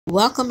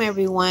Welcome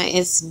everyone,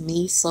 it's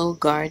me, Soul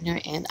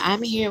Gardner, and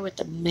I'm here with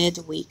the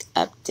midweek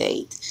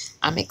update.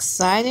 I'm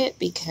excited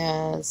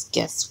because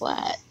guess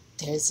what?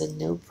 There's a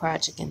new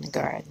project in the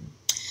garden.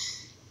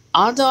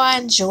 Although I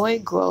enjoy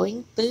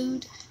growing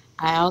food,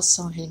 I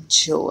also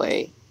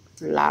enjoy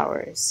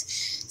flowers.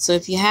 So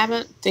if you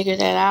haven't figured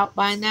that out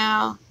by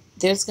now,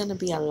 there's going to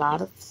be a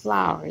lot of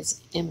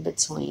flowers in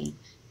between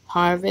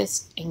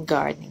harvest and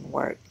gardening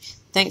work.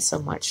 Thanks so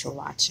much for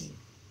watching.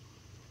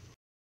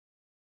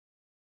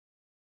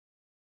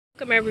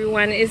 Welcome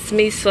everyone, it's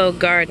me, Soul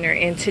Gardner,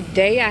 and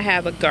today I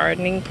have a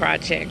gardening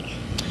project.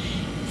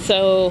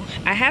 So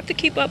I have to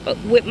keep up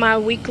with my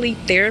weekly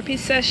therapy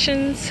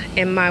sessions,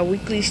 and my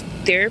weekly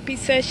therapy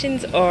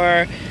sessions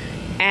are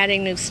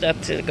adding new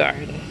stuff to the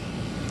garden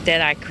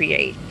that I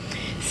create.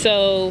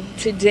 So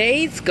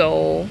today's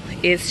goal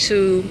is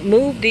to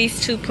move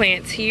these two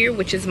plants here,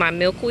 which is my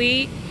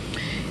milkweed.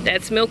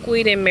 That's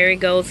milkweed and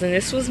marigolds, and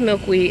this was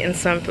milkweed and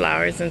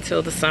sunflowers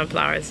until the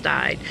sunflowers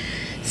died.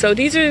 So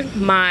these are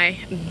my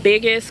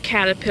biggest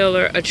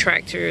caterpillar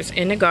attractors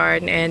in the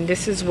garden, and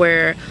this is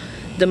where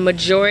the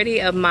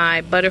majority of my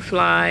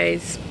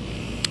butterflies,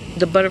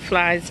 the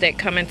butterflies that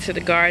come into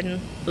the garden,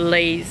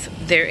 lays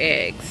their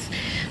eggs.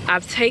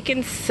 I've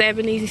taken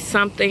 70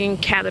 something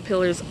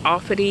caterpillars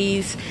off of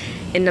these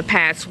in the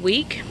past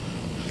week.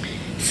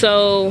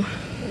 So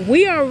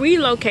we are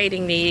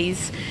relocating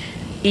these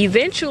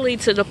eventually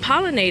to the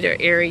pollinator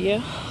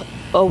area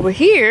over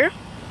here.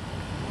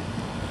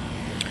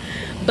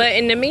 But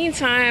in the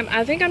meantime,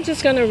 I think I'm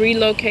just going to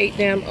relocate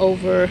them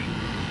over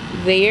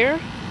there.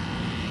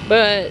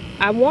 But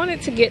I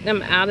wanted to get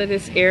them out of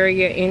this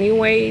area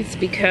anyways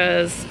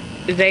because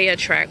they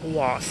attract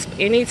wasps.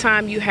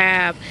 Anytime you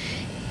have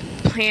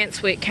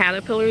plants with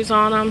caterpillars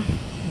on them,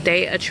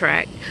 they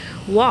attract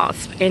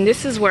wasps. And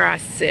this is where I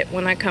sit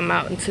when I come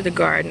out into the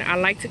garden. I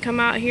like to come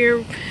out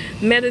here,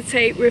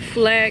 meditate,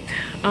 reflect,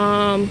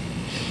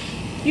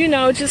 you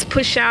know, just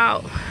push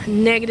out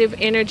negative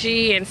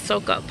energy and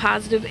soak up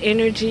positive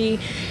energy,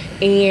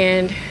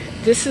 and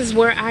this is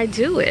where I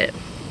do it.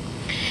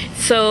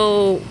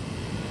 So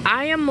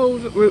I am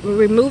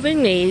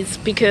removing these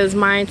because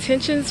my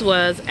intentions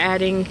was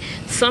adding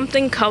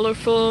something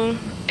colorful,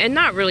 and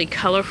not really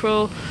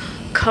colorful,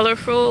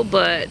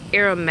 but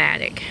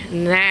aromatic,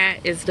 and that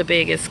is the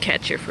biggest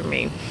catcher for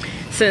me.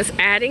 Since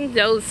adding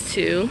those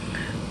two,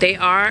 they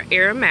are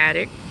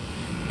aromatic.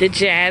 The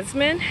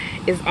jasmine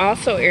is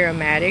also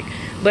aromatic,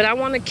 but I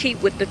want to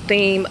keep with the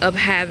theme of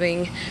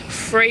having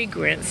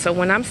fragrance. So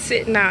when I'm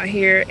sitting out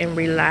here and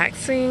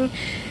relaxing,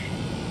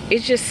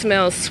 it just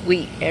smells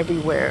sweet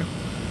everywhere,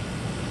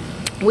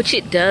 which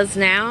it does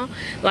now.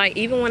 Like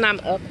even when I'm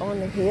up on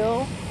the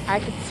hill, I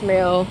can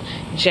smell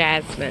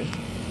jasmine.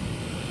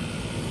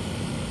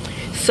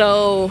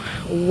 So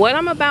what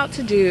I'm about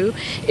to do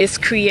is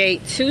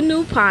create two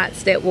new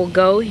pots that will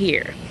go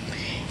here.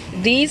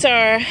 These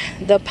are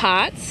the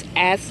pots,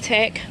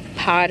 Aztec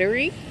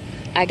pottery.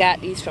 I got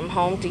these from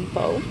Home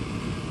Depot.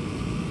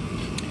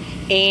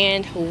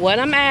 And what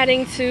I'm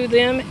adding to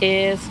them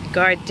is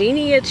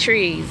gardenia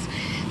trees.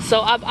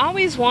 So I've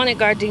always wanted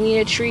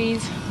gardenia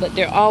trees, but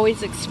they're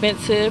always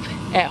expensive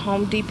at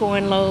Home Depot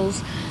and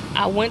Lowe's.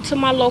 I went to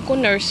my local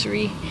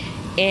nursery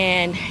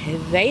and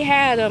they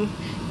had them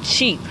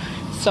cheap.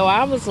 So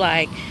I was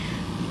like,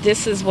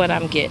 this is what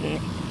I'm getting.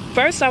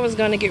 First I was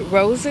going to get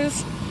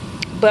roses,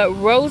 but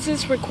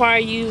roses require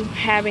you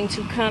having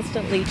to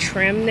constantly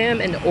trim them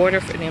in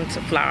order for them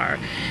to flower.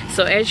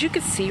 So as you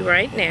can see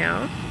right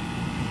now,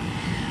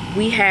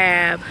 we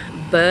have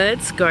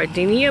buds,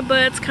 gardenia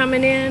buds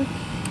coming in.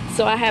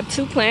 So I have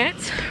two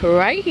plants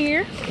right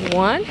here,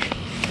 1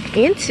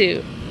 and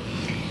 2.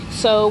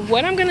 So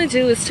what I'm gonna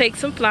do is take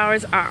some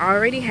flowers I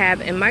already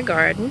have in my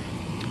garden,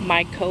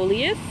 my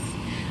coleus,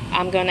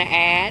 I'm gonna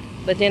add,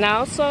 but then I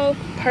also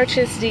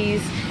purchased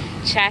these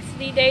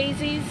chastity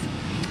daisies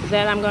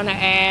that I'm going to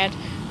add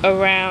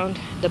around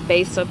the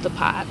base of the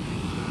pot.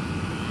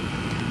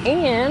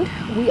 And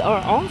we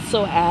are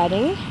also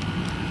adding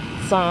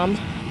some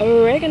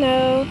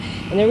oregano.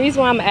 And the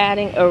reason why I'm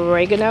adding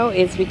oregano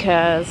is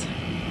because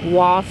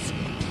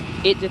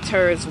it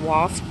deters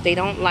wasps. They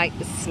don't like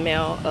the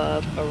smell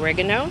of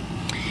oregano.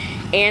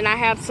 And I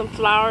have some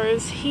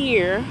flowers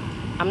here.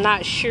 I'm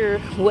not sure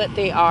what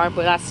they are,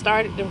 but I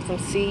started them from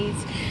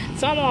seeds.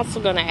 So I'm also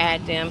going to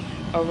add them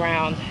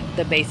around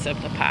the base of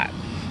the pot.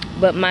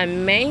 But my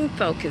main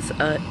focus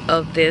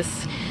of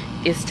this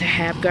is to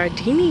have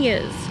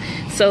gardenias.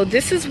 So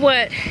this is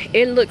what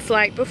it looks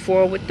like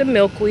before with the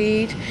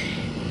milkweed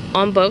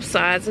on both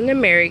sides and the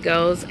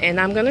marigolds.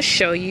 And I'm going to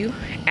show you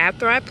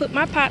after I put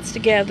my pots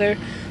together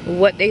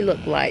what they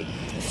look like.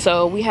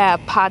 So we have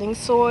potting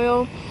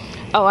soil.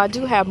 Oh, I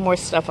do have more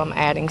stuff I'm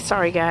adding.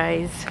 Sorry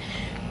guys.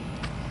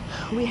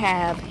 We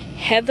have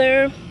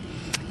heather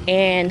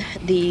and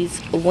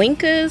these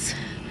vincas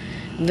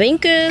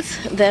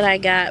that I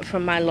got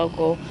from my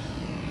local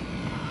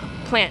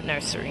plant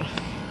nursery.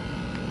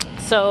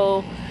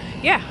 So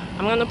yeah,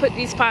 I'm gonna put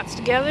these pots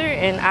together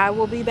and I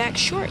will be back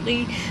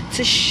shortly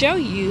to show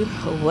you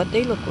what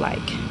they look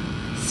like.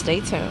 Stay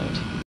tuned.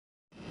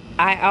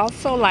 I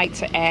also like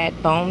to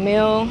add bone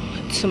meal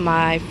to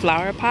my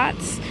flower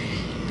pots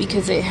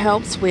because it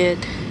helps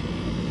with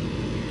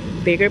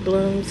bigger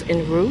blooms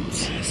and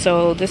roots.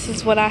 So this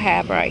is what I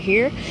have right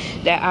here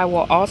that I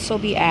will also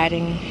be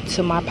adding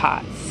to my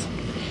pots.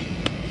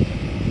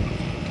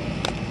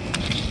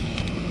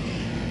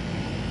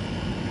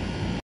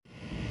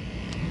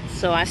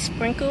 So I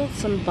sprinkled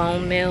some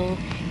bone meal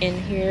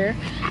in here.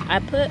 I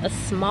put a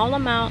small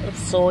amount of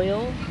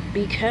soil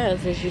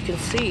because, as you can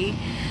see,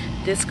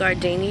 this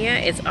gardenia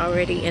is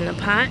already in the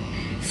pot.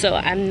 So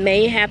I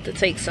may have to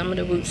take some of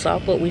the roots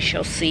off, but we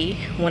shall see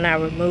when I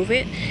remove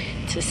it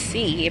to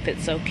see if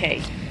it's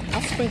okay.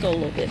 I'll sprinkle a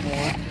little bit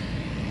more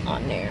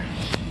on there.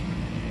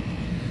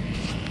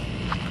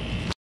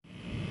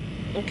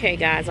 Okay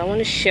guys, I want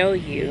to show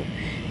you.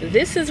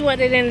 This is what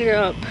it ended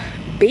up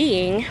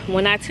being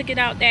when I took it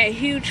out that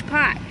huge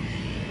pot.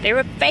 They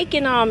were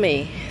faking on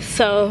me.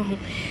 So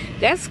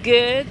that's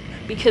good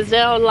because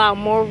they'll allow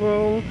more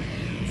room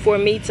for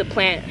me to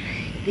plant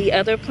the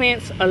other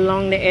plants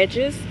along the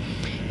edges.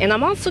 And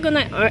I'm also going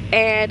to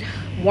add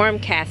worm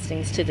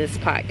castings to this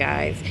pot,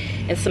 guys,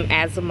 and some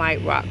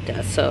azomite rock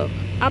dust. So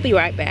I'll be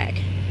right back.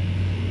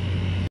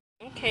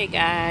 Okay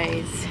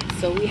guys,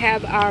 so we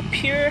have our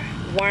pure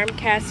worm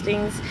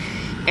castings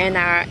and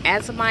our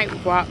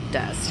azomite rock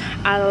dust.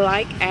 I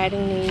like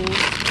adding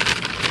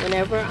these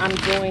whenever I'm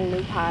doing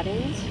new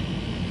pottings,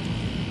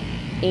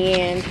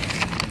 and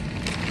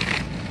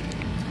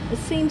it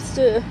seems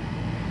to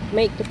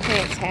make the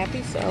plants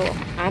happy, so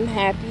I'm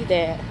happy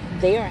that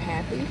they are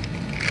happy,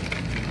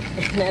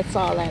 and that's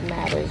all that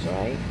matters,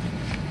 right?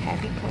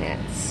 Happy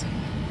plants.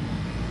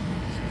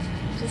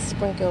 Just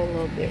sprinkle a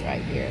little bit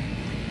right here.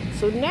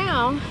 So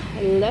now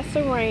let's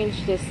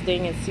arrange this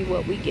thing and see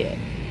what we get.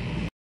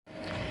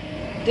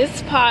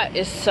 This pot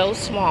is so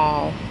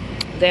small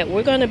that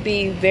we're going to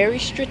be very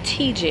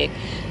strategic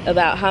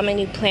about how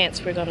many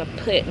plants we're going to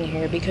put in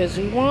here, because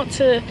we want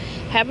to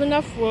have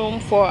enough room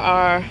for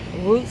our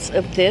roots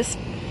of this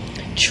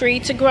tree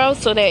to grow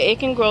so that it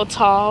can grow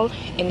tall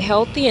and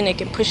healthy and it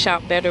can push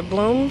out better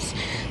blooms.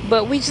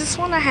 But we just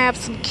want to have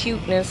some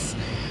cuteness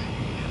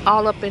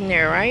all up in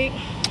there, right?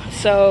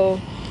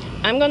 So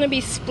I'm going to be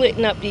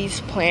splitting up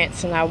these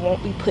plants, and I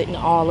won't be putting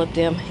all of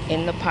them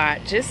in the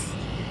pot. Just,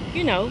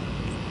 you know,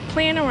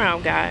 playing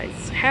around,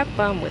 guys. Have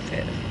fun with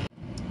it.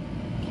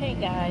 Okay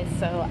guys,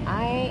 so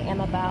I am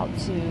about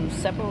to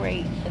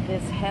separate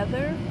this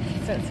heather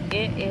since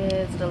it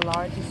is the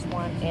largest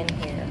one in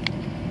here.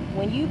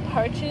 When you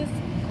purchase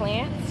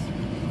plants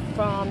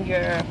from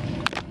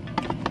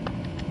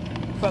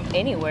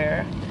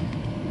anywhere,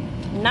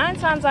 9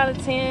 times out of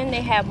 10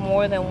 they have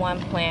more than one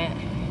plant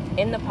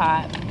in the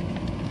pot,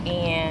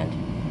 and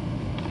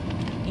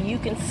you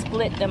can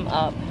split them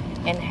up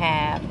and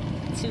have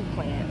 2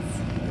 plants.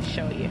 I'll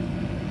show you.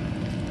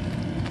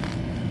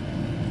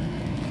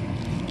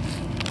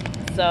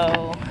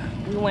 So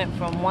we went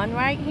from 1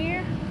 right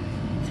here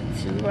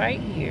to 2 right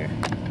here,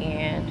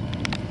 and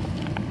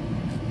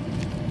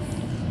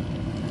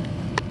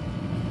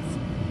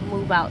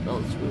move out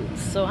those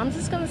roots. So I'm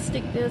just gonna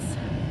stick this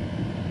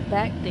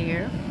back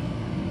there,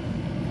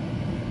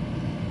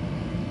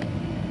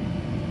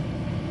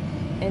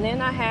 and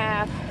then I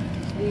have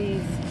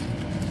these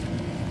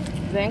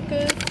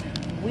Vencas.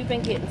 We've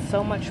been getting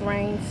so much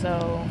rain,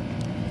 so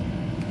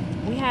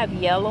we have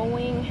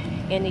yellowing,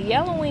 and the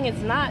yellowing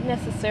is not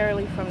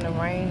necessarily from the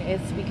rain.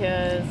 It's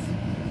because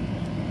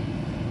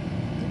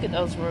look at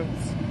those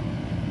roots.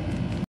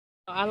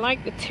 I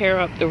like to tear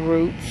up the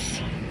roots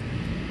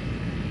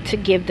to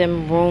give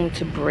them room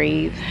to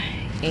breathe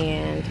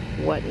and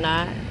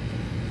whatnot.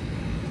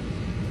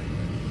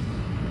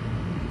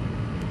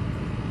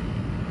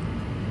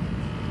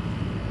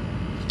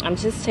 I'm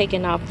just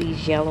taking off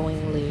these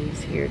yellowing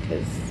leaves here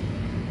because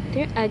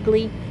they're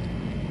ugly.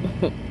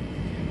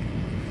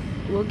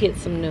 We'll get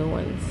some new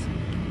ones.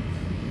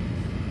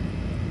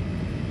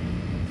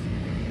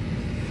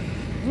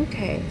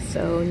 Okay,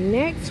 so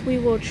next we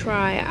will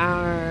try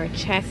our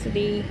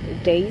chastity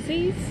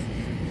daisies.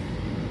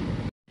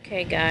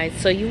 Okay guys,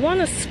 so you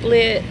want to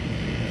split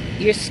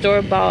your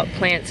store-bought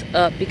plants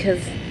up because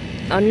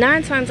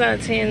 9 times out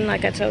of 10,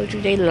 like I told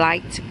you, they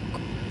like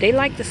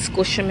to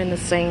squish them in the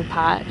same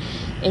pot,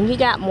 and you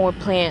got more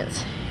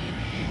plants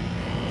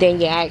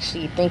than you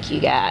actually think you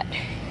got,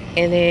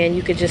 and then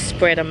you could just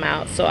spread them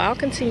out. So I'll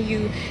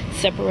continue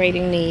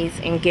separating these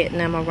and getting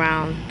them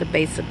around the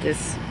base of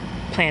this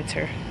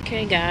planter.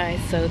 Okay guys,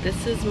 so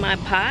this is my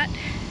pot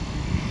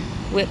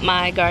with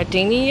my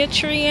gardenia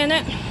tree in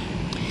it,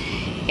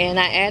 and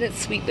I added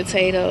sweet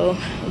potato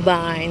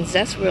vines.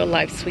 That's real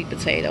life sweet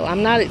potato.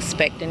 I'm not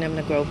expecting them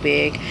to grow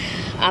big.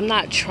 I'm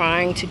not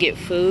trying to get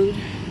food.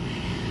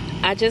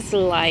 I just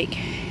like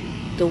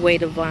the way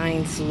the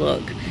vines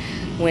look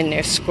when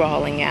they're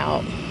scrawling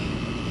out.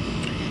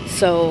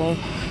 So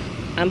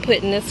I'm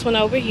putting this one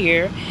over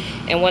here,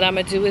 and what I'm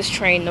gonna do is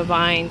train the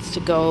vines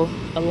to go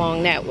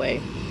along that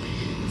way.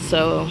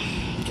 So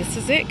this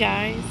is it,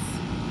 guys.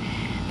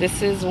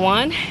 This is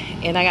one,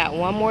 and I got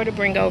one more to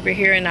bring over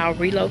here, and I'll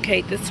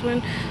relocate this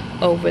one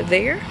over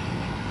there.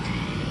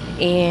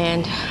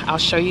 and I'll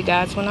show you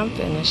guys when I'm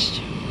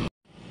finished.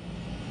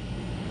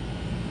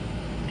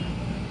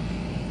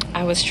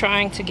 I was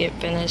trying to get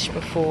finished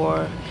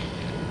before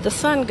the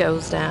sun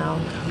goes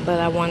down, but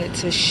I wanted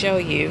to show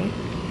you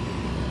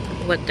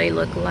what they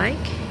look like.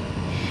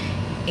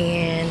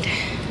 And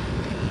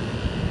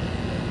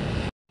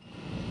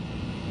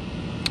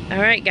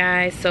alright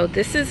guys, so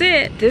this is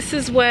it. This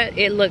is what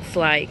it looks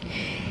like,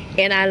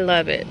 and I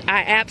love it.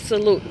 I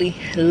absolutely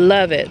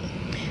love it.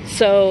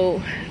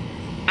 So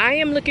I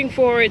am looking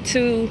forward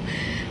to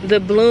the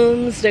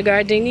blooms, the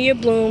gardenia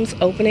blooms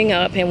opening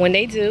up, and when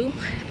they do,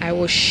 I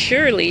will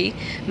surely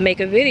make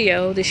a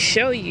video to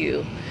show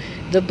you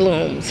the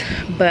blooms.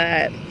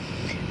 But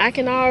I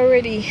can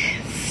already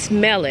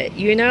smell it.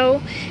 You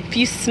know, if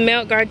you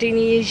smell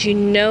gardenias, you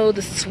know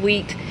the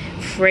sweet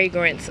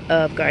fragrance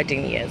of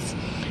gardenias.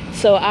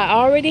 So I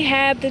already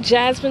have the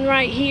jasmine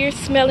right here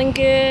smelling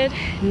good.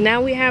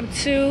 Now we have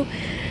 2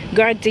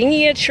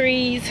 gardenia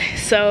trees.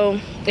 So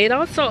it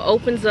also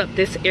opens up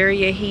this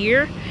area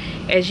here.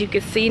 As you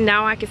can see,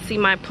 now I can see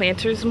my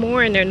planters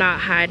more, and they're not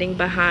hiding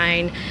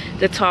behind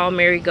the tall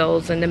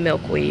marigolds and the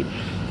milkweed.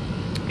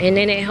 And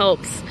then it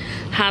helps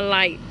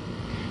highlight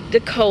the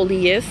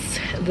coleus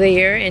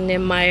there, and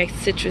then my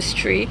citrus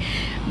tree.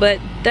 But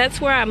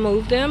that's where I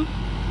move them,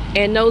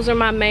 and those are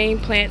my main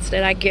plants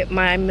that I get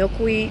my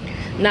milkweed,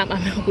 not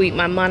my milkweed,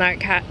 my monarch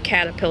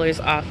caterpillars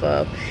off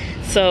of.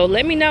 So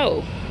let me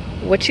know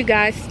what you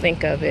guys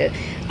think of it.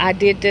 I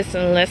did this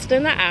in less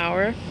than an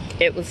hour.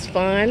 It was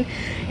fun.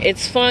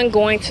 It's fun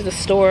going to the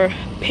store,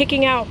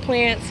 picking out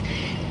plants.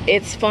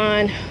 It's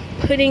fun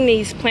putting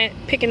these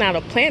picking out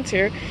a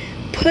planter,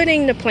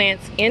 putting the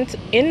plants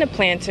in the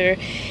planter,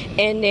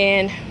 and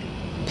then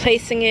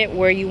placing it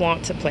where you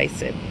want to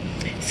place it.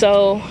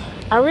 So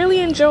I really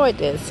enjoyed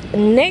this.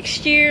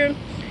 Next year,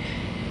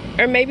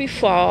 or maybe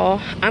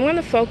fall, I'm going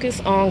to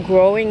focus on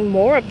growing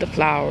more of the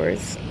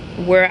flowers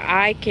where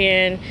I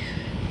can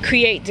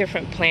create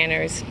different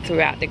planters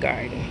throughout the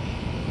garden.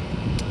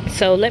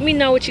 So let me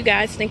know what you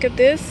guys think of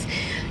this.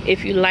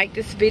 If you like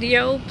this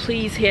video,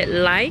 please hit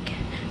like,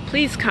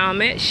 please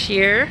comment,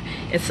 share,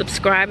 and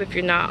subscribe if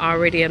you're not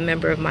already a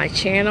member of my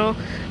channel.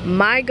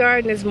 My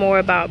garden is more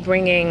about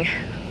bringing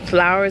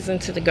flowers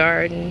into the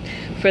garden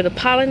for the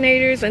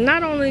pollinators, and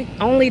not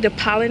only the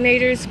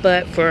pollinators,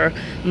 but for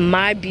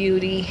my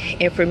beauty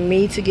and for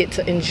me to get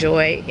to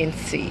enjoy and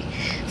see.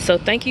 So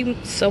thank you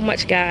so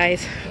much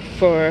guys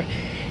for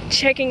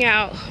checking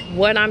out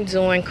what I'm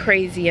doing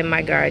crazy in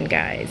my garden,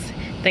 guys.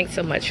 Thanks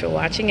so much for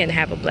watching, and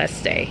have a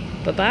blessed day.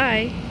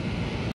 Bye-bye.